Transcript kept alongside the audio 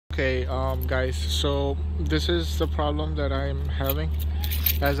Okay, guys, so this is the problem that I'm having.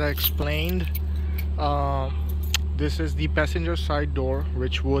 As I explained, this is the passenger side door,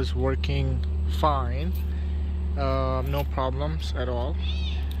 which was working fine, no problems at all.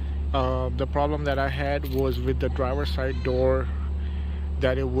 The problem that I had was with the driver's side door,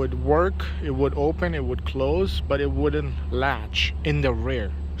 that it would work, it would open, it would close, but it wouldn't latch in the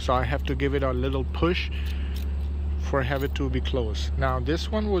rear. So I have to give it a little push for have it to be closed. Now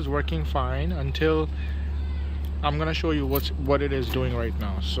this one was working fine until I'm gonna show you what it is doing right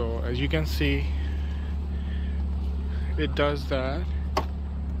now. So as you can see, it does that,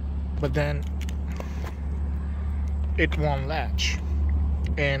 but then it won't latch,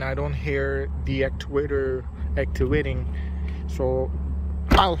 and I don't hear the actuator activating. So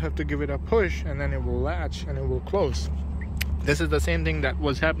I'll have to give it a push, and then it will latch and it will close. This is the same thing that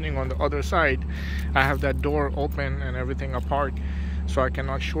was happening on the other side. I have that door open and everything apart, so I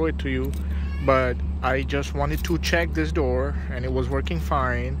cannot show it to you, but I just wanted to check this door and it was working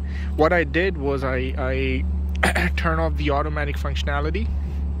fine. What I did was I turned off the automatic functionality,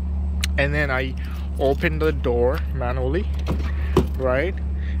 and then I opened the door manually, right?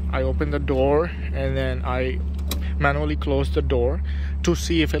 I opened the door and then I manually closed the door to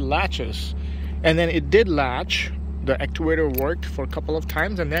see if it latches, and then it did latch. The actuator worked for a couple of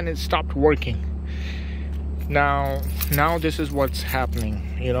times and then it stopped working. Now this is what's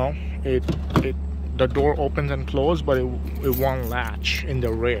happening. You know, the door opens and closes, but it won't latch in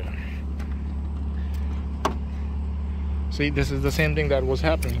the rear. See, this is the same thing that was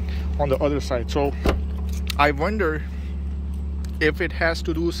happening on the other side. So I wonder if it has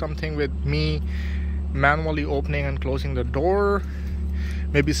to do something with me manually opening and closing the door.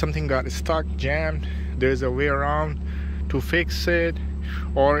 Maybe something got stuck, jammed. There's a way around to fix it,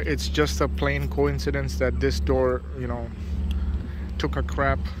 or it's just a plain coincidence that this door, you know, took a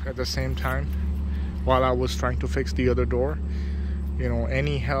crap at the same time while I was trying to fix the other door. You know,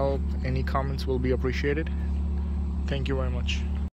 any help, any comments will be appreciated. Thank you very much.